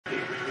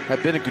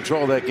have been in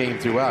control of that game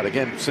throughout.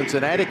 Again,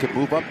 Cincinnati could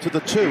move up to the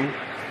 2,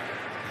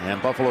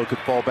 and Buffalo could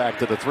fall back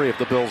to the 3 if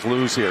the Bills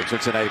lose here.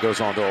 Cincinnati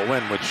goes on to a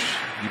win, which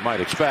you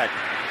might expect.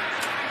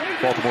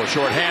 Baltimore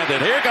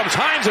shorthanded. Here comes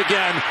Hines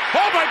again.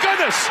 Oh my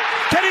goodness!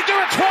 Can he do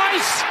it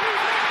twice?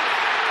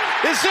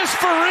 Is this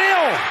for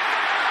real?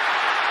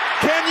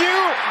 Can you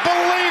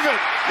believe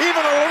it?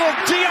 Even a little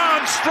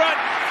Dion strut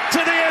to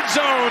the end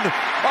zone.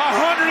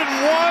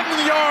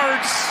 101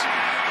 yards.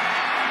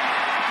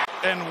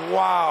 And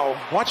wow.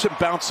 Watch him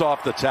bounce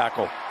off the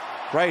tackle.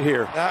 Right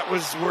here. That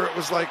was where it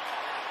was like.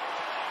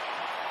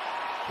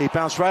 He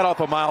bounced right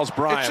off of Miles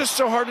Bryant. It's just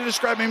so hard to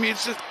describe. I mean,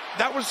 it's just,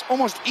 that was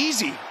almost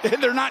easy.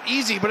 They're not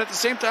easy, but at the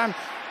same time,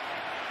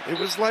 it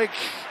was like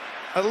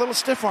a little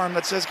stiff arm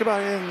that says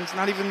goodbye, and it's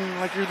not even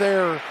like you're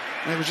there,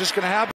 and it was just going to happen.